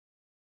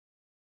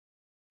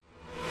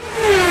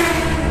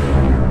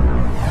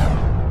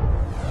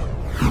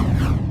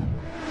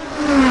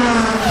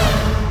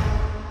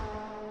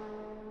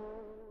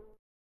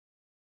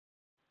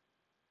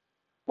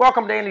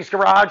Welcome to Andy's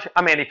Garage.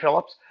 I'm Andy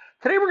Phillips.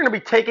 Today we're going to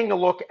be taking a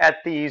look at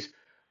these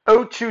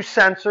O2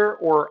 sensor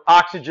or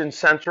oxygen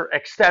sensor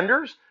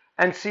extenders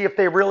and see if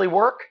they really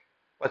work.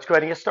 Let's go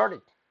ahead and get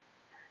started.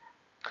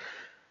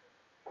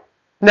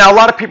 Now, a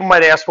lot of people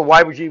might ask, well,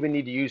 why would you even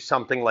need to use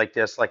something like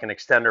this, like an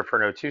extender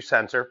for an O2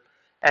 sensor?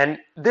 And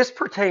this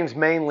pertains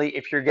mainly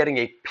if you're getting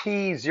a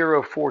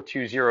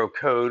P0420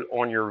 code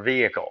on your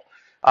vehicle.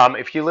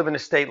 If you live in a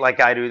state like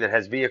I do that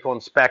has vehicle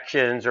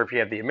inspections, or if you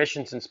have the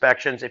emissions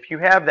inspections, if you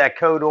have that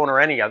code on or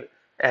any other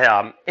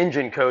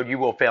engine code, you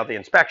will fail the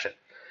inspection.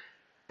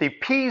 The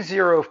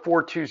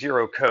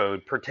P0420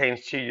 code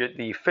pertains to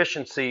the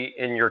efficiency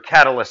in your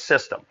catalyst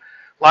system.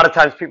 A lot of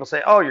times people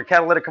say, oh, your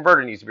catalytic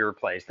converter needs to be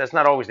replaced. That's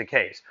not always the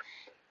case.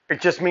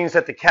 It just means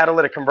that the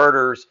catalytic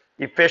converter's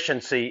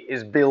efficiency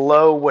is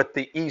below what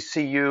the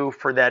ECU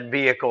for that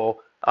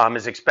vehicle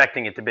is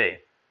expecting it to be.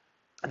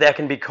 That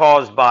can be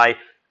caused by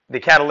the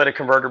catalytic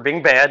converter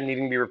being bad,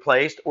 needing to be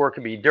replaced, or it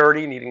could be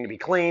dirty, needing to be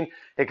cleaned.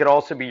 It could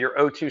also be your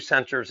O2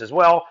 sensors as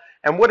well.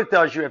 And what it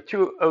does, you have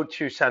two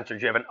O2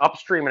 sensors. You have an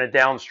upstream and a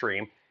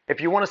downstream. If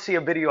you want to see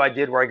a video I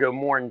did where I go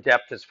more in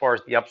depth as far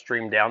as the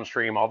upstream,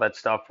 downstream, all that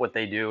stuff, what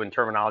they do and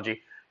terminology,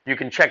 you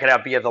can check it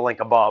out via the link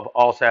above.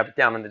 I'll also have it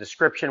down in the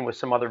description with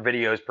some other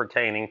videos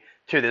pertaining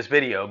to this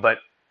video. But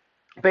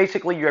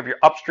basically, you have your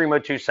upstream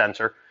O2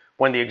 sensor.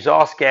 When the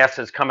exhaust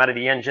gases come out of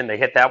the engine, they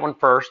hit that one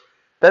first.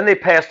 Then they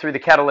pass through the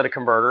catalytic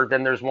converter.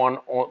 Then there's one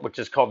which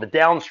is called the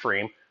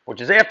downstream,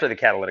 which is after the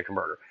catalytic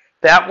converter.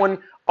 That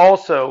one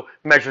also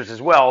measures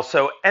as well.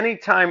 So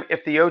anytime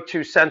if the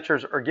O2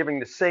 sensors are giving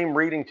the same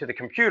reading to the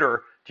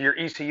computer, to your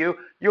ECU,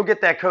 you'll get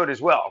that code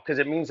as well, because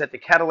it means that the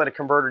catalytic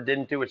converter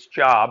didn't do its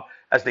job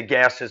as the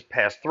gases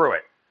passed through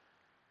it.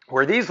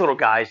 Where these little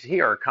guys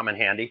here come in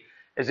handy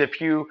is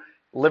if you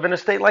live in a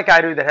state like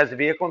I do that has the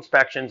vehicle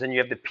inspections and you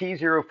have the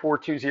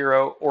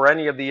P0420 or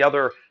any of the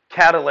other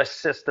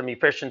catalyst system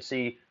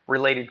efficiency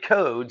related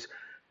codes,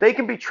 they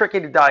can be tricky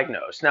to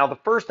diagnose. Now, the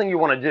first thing you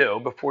want to do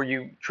before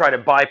you try to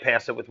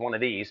bypass it with one of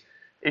these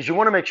is you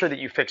want to make sure that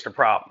you fix the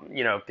problem.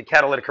 You know, if the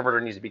catalytic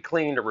converter needs to be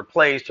cleaned or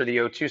replaced, or the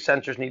O2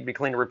 sensors need to be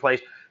cleaned or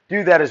replaced,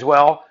 do that as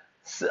well.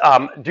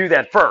 Do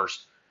that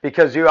first,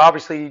 because you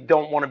obviously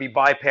don't want to be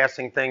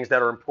bypassing things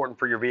that are important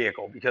for your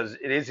vehicle, because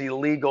it is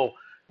illegal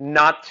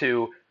not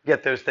to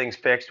get those things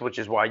fixed, which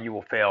is why you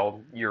will fail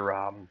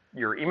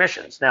your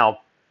emissions.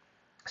 Now,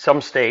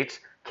 some states,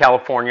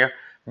 California,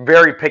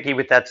 very picky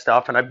with that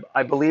stuff, and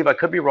I believe, I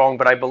could be wrong,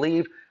 but I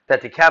believe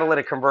that the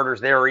catalytic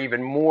converters there are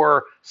even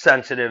more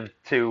sensitive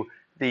to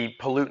the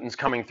pollutants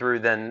coming through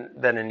than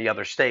in the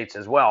other states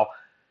as well.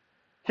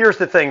 Here's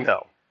the thing,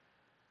 though.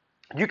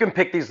 You can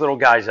pick these little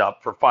guys up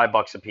for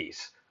 $5 a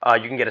piece.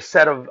 You can get a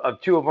set of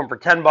two of them for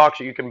 $10,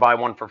 or you can buy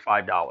one for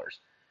 $5.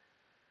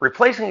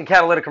 Replacing a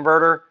catalytic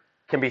converter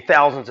can be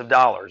thousands of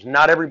dollars.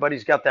 Not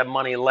everybody's got that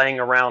money laying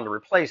around to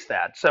replace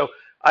that. So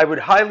I would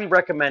highly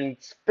recommend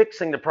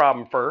fixing the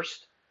problem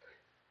first.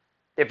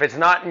 If it's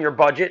not in your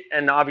budget,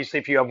 and obviously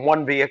if you have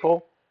one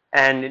vehicle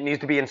and it needs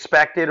to be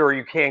inspected, or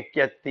you can't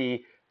get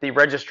the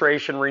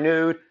registration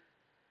renewed,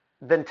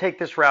 then take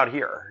this route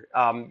here.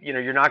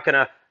 You're not going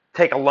to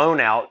take a loan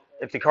out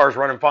if the car's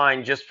running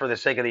fine just for the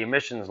sake of the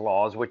emissions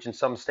laws, which in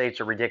some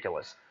states are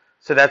ridiculous.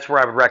 So that's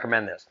where I would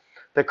recommend this.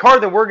 The car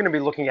that we're going to be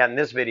looking at in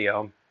this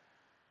video,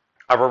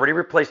 I've already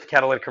replaced the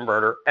catalytic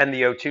converter and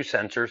the O2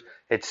 sensors.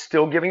 It's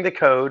still giving the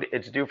code.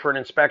 It's due for an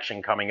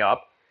inspection coming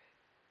up.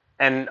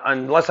 And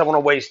unless I want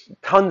to waste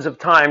tons of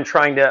time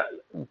trying to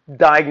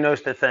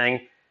diagnose the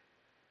thing,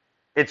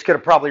 it's going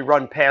to probably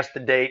run past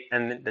the date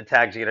and the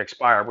tag's going to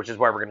expire, which is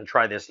why we're going to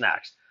try this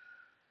next.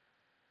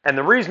 And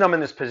the reason I'm in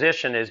this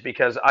position is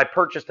because I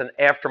purchased an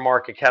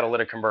aftermarket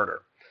catalytic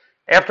converter.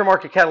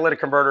 Aftermarket catalytic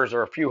converters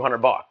are a few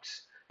 $100.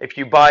 If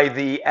you buy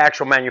the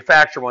actual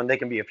manufacturer one, they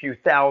can be a few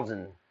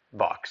 $1,000.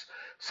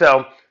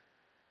 So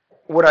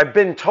what I've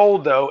been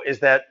told, though, is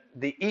that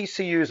the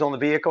ECUs on the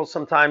vehicle,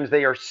 sometimes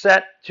they are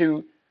set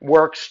to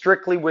work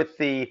strictly with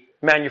the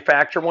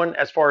manufacturer one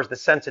as far as the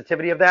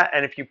sensitivity of that.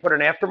 And if you put an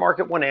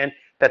aftermarket one in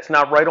that's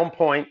not right on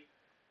point,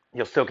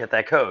 you'll still get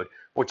that code,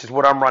 which is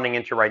what I'm running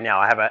into right now.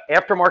 I have an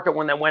aftermarket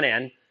one that went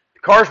in. The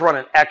car's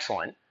running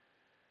excellent.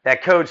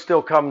 That code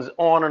still comes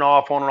on and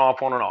off, on and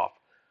off, on and off.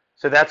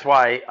 So that's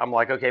why I'm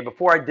like, okay,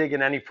 before I dig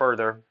in any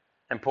further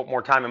and put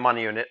more time and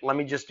money in it, let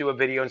me just do a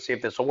video and see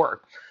if this will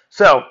work.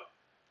 So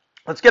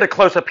let's get a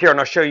close up here and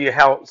I'll show you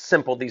how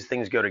simple these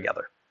things go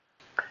together.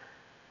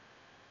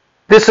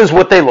 This is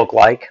what they look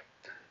like.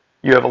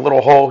 You have a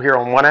little hole here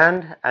on one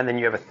end, and then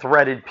you have a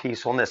threaded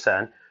piece on this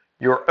end.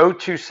 Your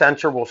O2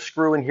 sensor will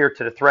screw in here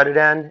to the threaded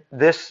end.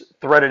 This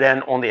threaded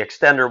end on the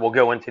extender will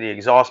go into the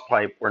exhaust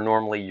pipe where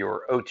normally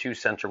your O2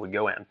 sensor would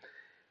go in.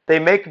 They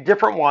make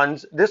different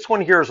ones. This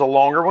one here is a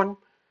longer one.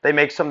 They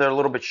make some that are a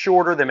little bit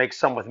shorter. They make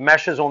some with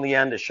meshes on the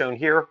end as shown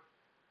here.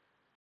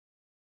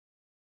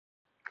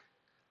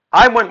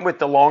 I went with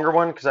the longer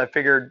one because I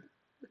figured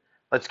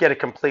let's get it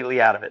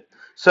completely out of it.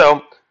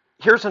 So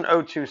here's an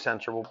O2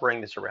 sensor. We'll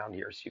bring this around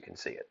here so you can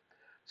see it.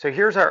 So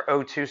here's our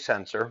O2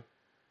 sensor.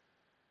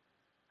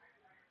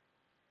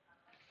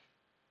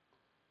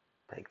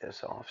 Take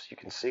this off so you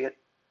can see it.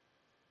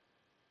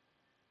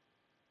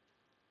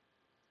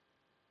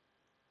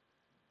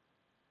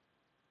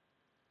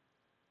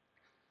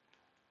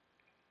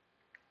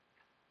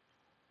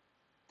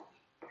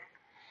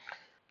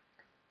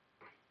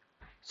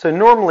 So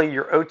normally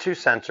your O2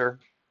 sensor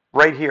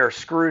right here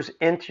screws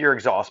into your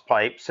exhaust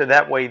pipe, so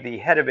that way the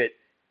head of it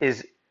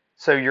is,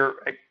 so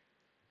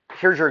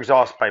here's your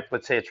exhaust pipe,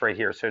 let's say it's right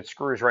here, so it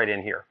screws right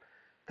in here.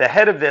 The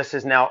head of this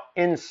is now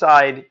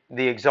inside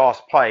the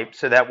exhaust pipe,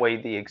 so that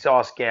way the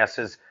exhaust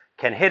gases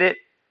can hit it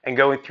and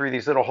go through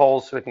these little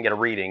holes so it can get a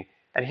reading.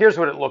 And here's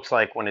what it looks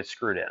like when it's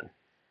screwed in.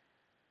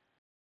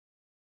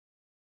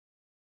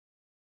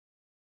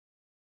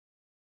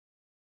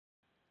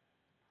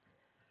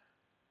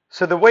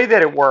 So the way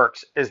that it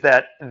works is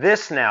that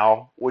this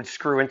now would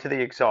screw into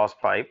the exhaust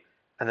pipe,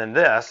 and then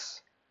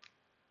this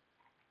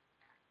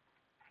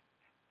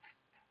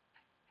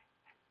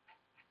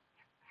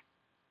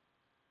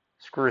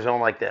screws on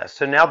like this.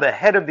 So now the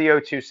head of the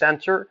O2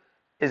 sensor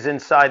is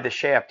inside the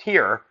shaft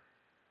here,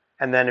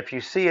 and then if you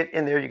see it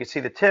in there, you can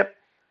see the tip.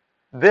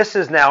 This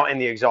is now in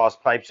the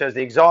exhaust pipe. So as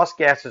the exhaust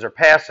gases are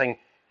passing,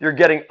 you're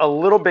getting a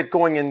little bit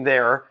going in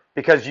there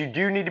because you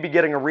do need to be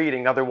getting a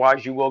reading.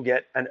 Otherwise, you will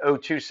get an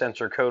O2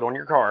 sensor code on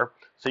your car.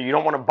 So you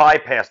don't want to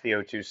bypass the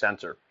O2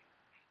 sensor.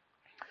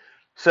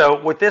 So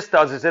what this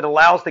does is it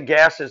allows the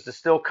gases to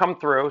still come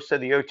through. So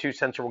the O2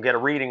 sensor will get a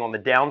reading on the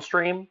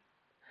downstream,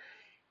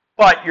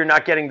 but you're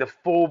not getting the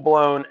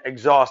full-blown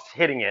exhaust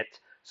hitting it.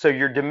 So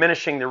you're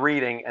diminishing the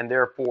reading, and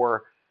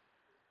therefore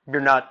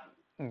you're not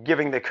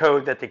giving the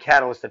code that the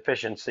catalyst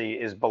efficiency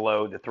is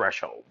below the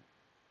threshold.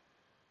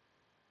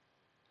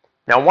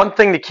 Now, one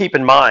thing to keep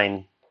in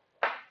mind,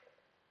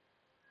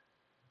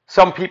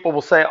 some people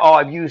will say, oh,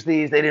 I've used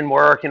these, they didn't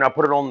work, I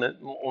put it on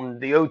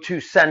the O2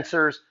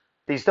 sensors.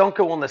 These don't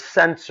go on the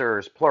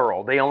sensors,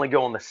 plural. They only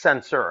go on the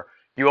sensor.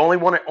 You only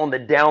want it on the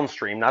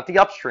downstream, not the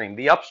upstream.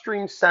 The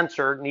upstream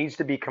sensor needs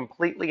to be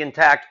completely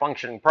intact,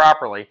 functioning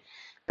properly.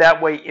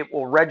 That way it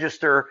will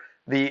register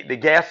the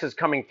gases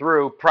coming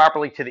through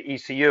properly to the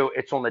ECU.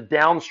 It's on the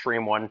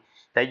downstream one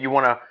that you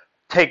want to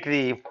take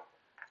the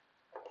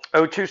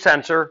O2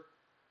 sensor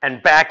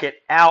and back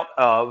it out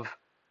of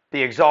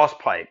the exhaust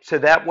pipe. So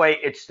that way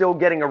it's still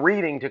getting a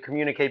reading to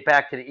communicate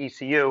back to the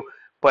ECU,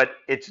 but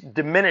it's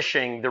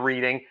diminishing the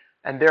reading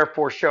and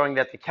therefore showing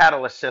that the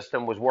catalyst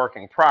system was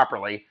working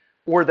properly,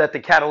 or that the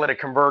catalytic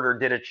converter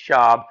did its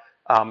job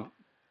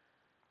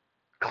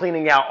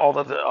cleaning out all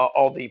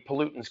the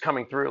pollutants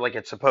coming through like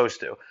it's supposed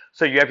to.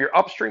 So you have your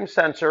upstream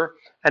sensor,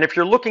 and if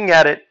you're looking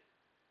at it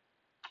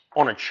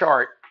on a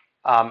chart,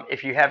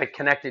 if you have it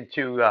connected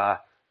to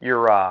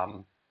your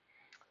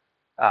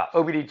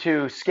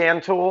OBD2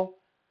 scan tool,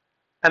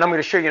 and I'm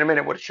going to show you in a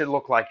minute what it should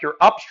look like. Your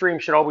upstream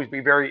should always be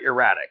very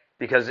erratic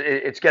because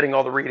it's getting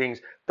all the readings.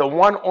 The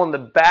one on the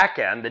back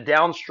end, the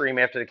downstream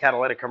after the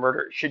catalytic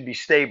converter, should be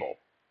stable.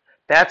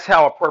 That's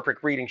how a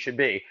perfect reading should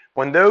be.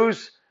 When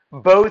those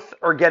both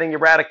are getting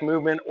erratic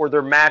movement or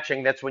they're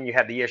matching, that's when you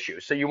have the issue.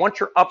 So you want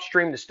your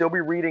upstream to still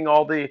be reading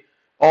all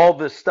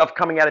the stuff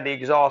coming out of the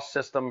exhaust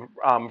system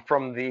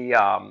from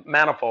the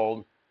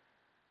manifold,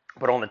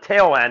 but on the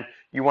tail end,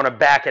 you want to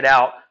back it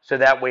out so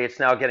that way it's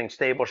now getting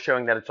stable,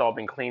 showing that it's all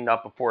been cleaned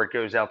up before it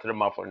goes out to the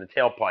muffler and the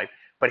tailpipe.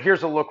 But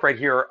here's a look right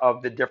here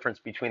of the difference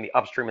between the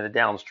upstream and the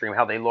downstream,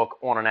 how they look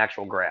on an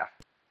actual graph.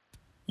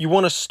 You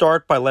want to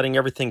start by letting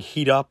everything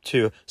heat up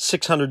to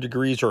 600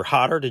 degrees or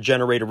hotter to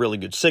generate a really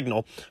good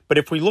signal. But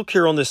if we look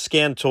here on this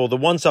scan tool, the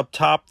ones up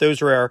top,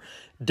 those are our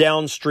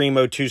downstream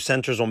O2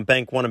 sensors on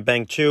bank 1 and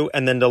bank 2,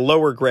 and then the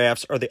lower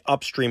graphs are the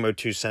upstream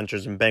O2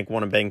 sensors in bank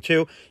 1 and bank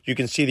 2. You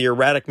can see the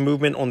erratic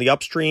movement on the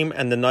upstream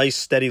and the nice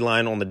steady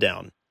line on the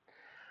down.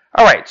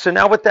 All right, so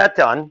now with that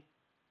done,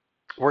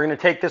 we're going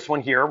to take this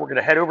one here. We're going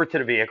to head over to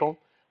the vehicle.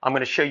 I'm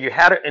going to show you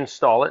how to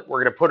install it.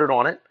 We're going to put it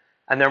on it,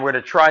 and then we're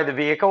going to try the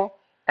vehicle.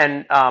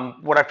 And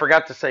what I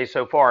forgot to say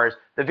so far is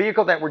the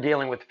vehicle that we're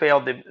dealing with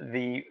failed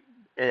the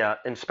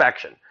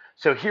inspection.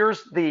 So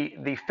here's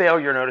the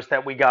failure notice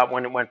that we got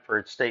when it went for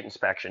its state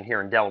inspection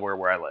here in Delaware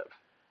where I live.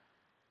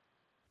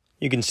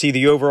 You can see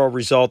the overall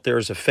result there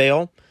is a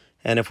fail.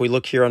 And if we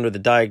look here under the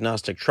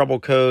diagnostic trouble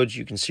codes,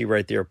 you can see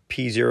right there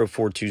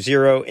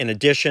P0420. In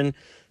addition,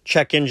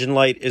 check engine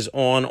light is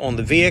on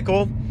the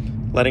vehicle,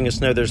 letting us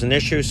know there's an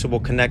issue. So we'll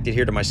connect it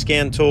here to my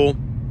scan tool.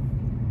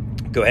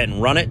 Go ahead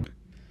and run it.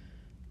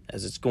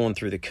 As it's going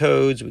through the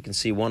codes, we can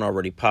see one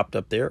already popped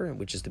up there,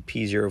 which is the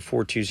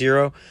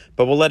P0420.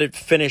 But we'll let it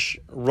finish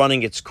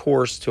running its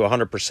course to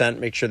 100%,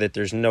 make sure that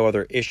there's no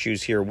other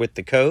issues here with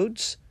the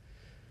codes.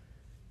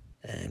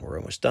 And we're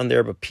almost done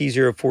there, but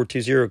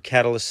P0420,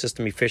 catalyst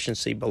system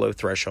efficiency below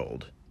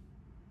threshold.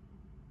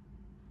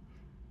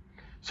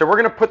 So we're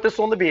going to put this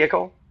on the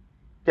vehicle,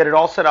 get it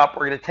all set up.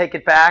 We're going to take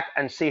it back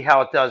and see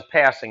how it does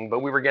passing,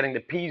 but we were getting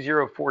the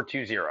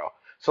P0420.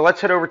 So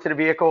let's head over to the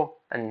vehicle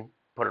and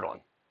put it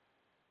on.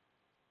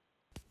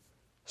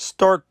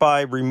 Start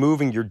by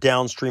removing your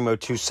downstream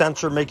O2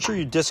 sensor. Make sure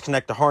you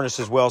disconnect the harness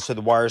as well so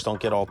the wires don't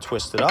get all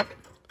twisted up.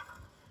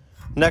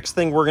 Next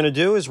thing we're going to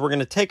do is we're going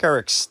to take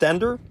our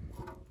extender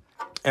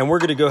And we're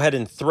going to go ahead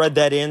and thread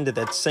that into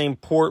that same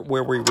port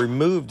where we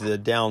removed the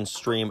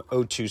downstream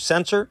O2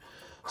 sensor.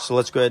 So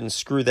let's go ahead and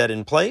screw that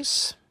in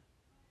place.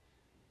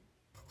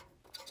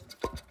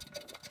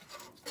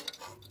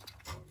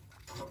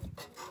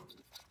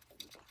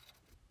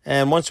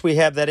 And once we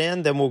have that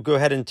in, then we'll go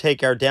ahead and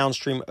take our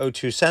downstream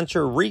O2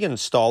 sensor,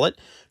 reinstall it,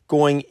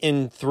 going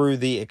in through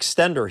the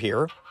extender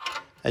here.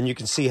 And you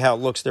can see how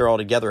it looks there all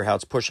together, how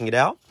it's pushing it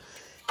out.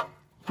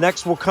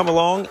 Next, we'll come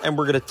along and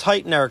we're going to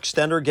tighten our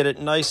extender, get it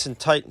nice and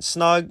tight and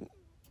snug.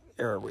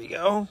 There we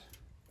go.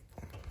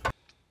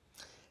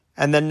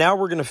 And then now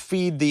we're going to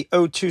feed the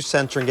O2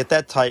 sensor and get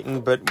that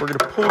tightened, but we're going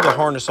to pull the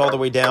harness all the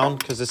way down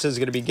because this is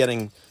going to be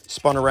getting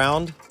spun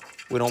around.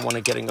 We don't want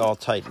it getting all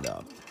tightened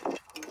up.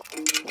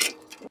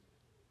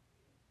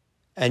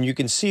 And you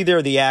can see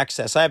there the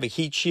access. I have a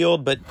heat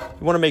shield, but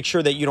you want to make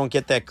sure that you don't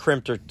get that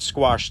crimped or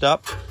squashed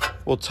up.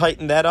 We'll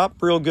tighten that up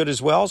real good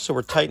as well. So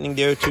we're tightening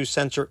the O2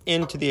 sensor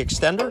into the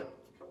extender.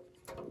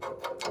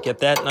 Get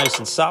that nice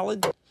and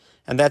solid.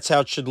 And that's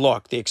how it should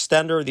look. The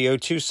extender, the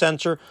O2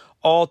 sensor,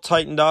 all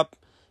tightened up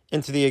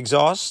into the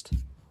exhaust.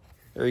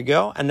 There you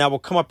go. And now we'll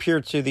come up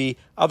here to the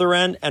other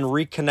end and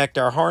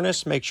reconnect our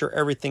harness. Make sure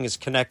everything is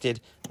connected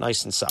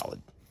nice and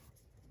solid.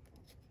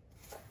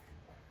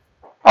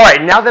 All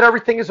right, now that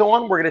everything is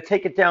on, we're going to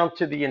take it down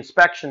to the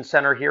inspection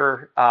center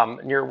here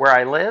near where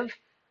I live,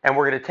 and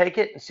we're going to take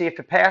it and see if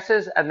it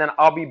passes, and then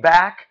I'll be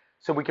back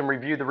so we can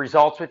review the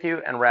results with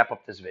you and wrap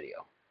up this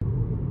video.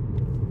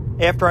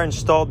 After I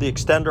installed the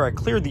extender, I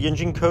cleared the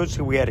engine code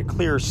so we had a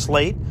clear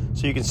slate,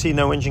 so you can see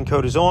no engine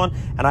code is on,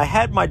 and I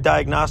had my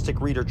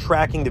diagnostic reader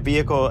tracking the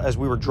vehicle as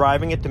we were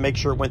driving it to make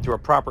sure it went through a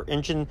proper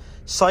engine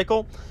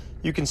cycle.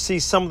 You can see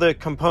some of the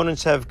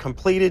components have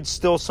completed,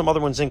 still some other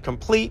ones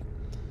incomplete.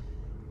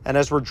 And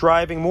as we're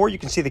driving more, you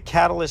can see the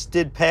catalyst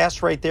did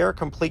pass right there,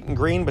 complete in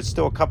green, but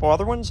still a couple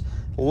other ones.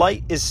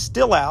 Light is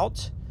still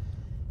out,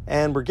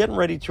 and we're getting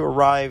ready to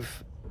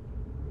arrive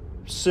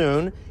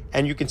soon.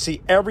 And you can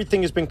see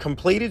everything has been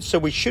completed, so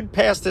we should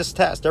pass this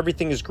test.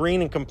 Everything is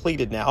green and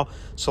completed now.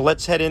 So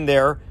let's head in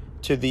there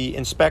to the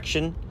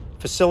inspection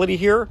facility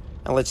here,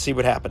 and let's see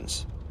what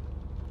happens.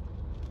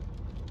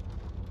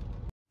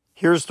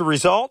 Here's the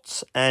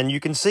results, and you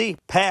can see,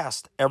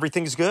 passed.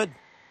 Everything's good.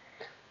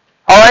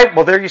 All right,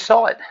 well, there you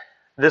saw it.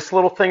 This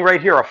little thing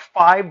right here, a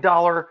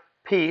 $5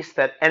 piece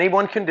that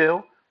anyone can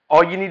do.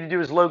 All you need to do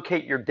is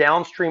locate your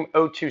downstream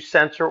O2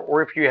 sensor,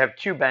 or if you have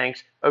two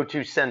banks,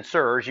 O2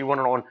 sensors, you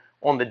want it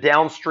on the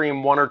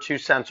downstream one or two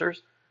sensors.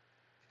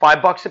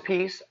 $5 a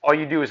piece. All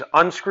you do is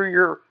unscrew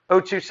your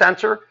O2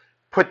 sensor,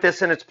 put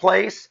this in its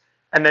place,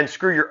 and then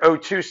screw your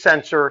O2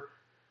 sensor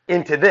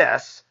into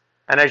this.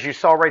 And as you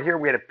saw right here,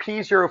 we had a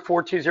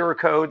P0420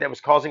 code that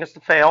was causing us to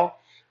fail.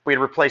 We had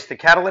replaced the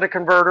catalytic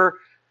converter.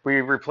 We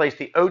replaced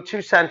the O2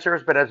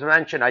 sensors, but as I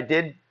mentioned, I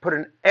did put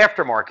an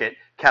aftermarket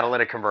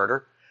catalytic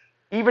converter.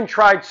 Even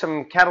tried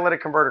some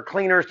catalytic converter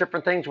cleaners,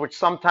 different things, which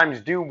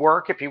sometimes do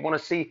work. If you want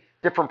to see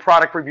different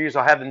product reviews,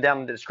 I'll have them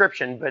down in the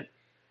description. But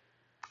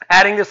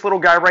adding this little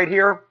guy right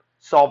here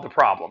solved the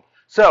problem.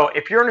 So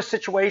if you're in a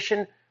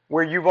situation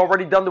where you've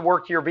already done the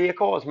work to your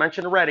vehicle, as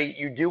mentioned already,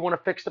 you do want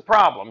to fix the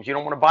problems. You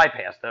don't want to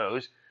bypass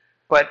those.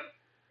 But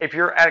if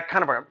you're at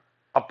kind of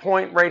a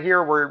point right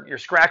here where you're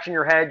scratching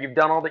your head, you've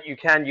done all that you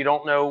can, you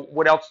don't know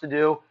what else to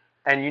do,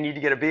 and you need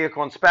to get a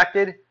vehicle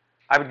inspected,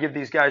 I would give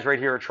these guys right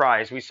here a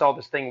try. As we saw,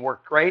 this thing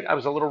worked great. I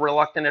was a little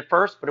reluctant at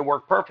first, but it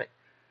worked perfect.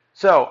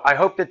 So I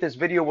hope that this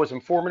video was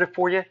informative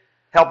for you,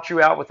 helped you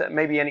out with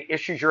maybe any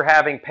issues you're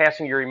having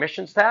passing your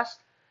emissions test,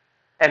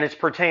 and it's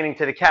pertaining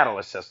to the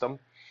catalyst system.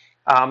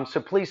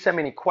 So please send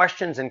me any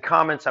questions and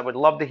comments. I would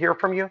love to hear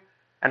from you.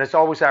 And as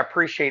always, I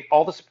appreciate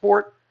all the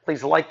support.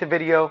 Please like the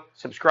video,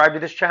 subscribe to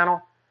this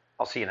channel.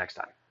 I'll see you next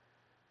time.